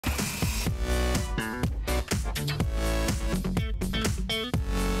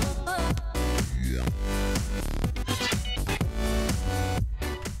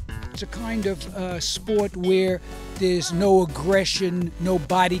It's a kind of sport where there's no aggression, no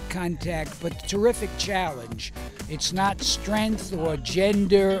body contact, but terrific challenge. It's not strength or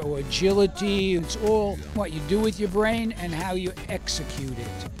gender or agility. It's all what you do with your brain and how you execute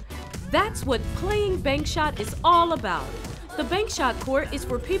it. That's what playing Bankshot is all about. The Bankshot court is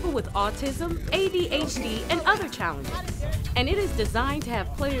for people with autism, ADHD, and other challenges. And it is designed to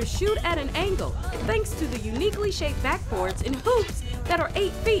have players shoot at an angle thanks to the uniquely shaped backboards and hoops that are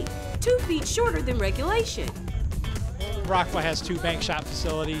 8 feet, 2 feet shorter than regulation. Rockville has 2 Bankshot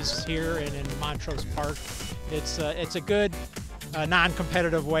facilities here and in Montrose Park. It's a good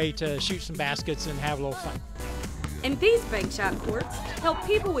non-competitive way to shoot some baskets and have a little fun. And these Bankshot courts help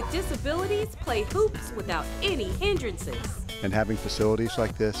people with disabilities play hoops without any hindrances. And having facilities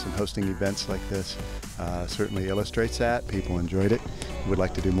like this and hosting events like this certainly illustrates that. People enjoyed it. Would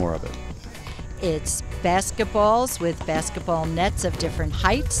like to do more of it. It's basketballs with basketball nets of different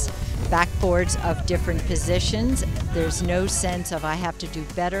heights, backboards of different positions. There's no sense of I have to do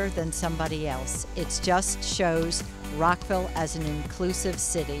better than somebody else. It just shows Rockville as an inclusive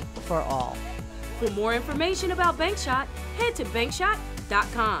city for all. For more information about Bankshot, head to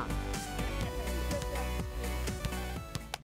bankshot.com.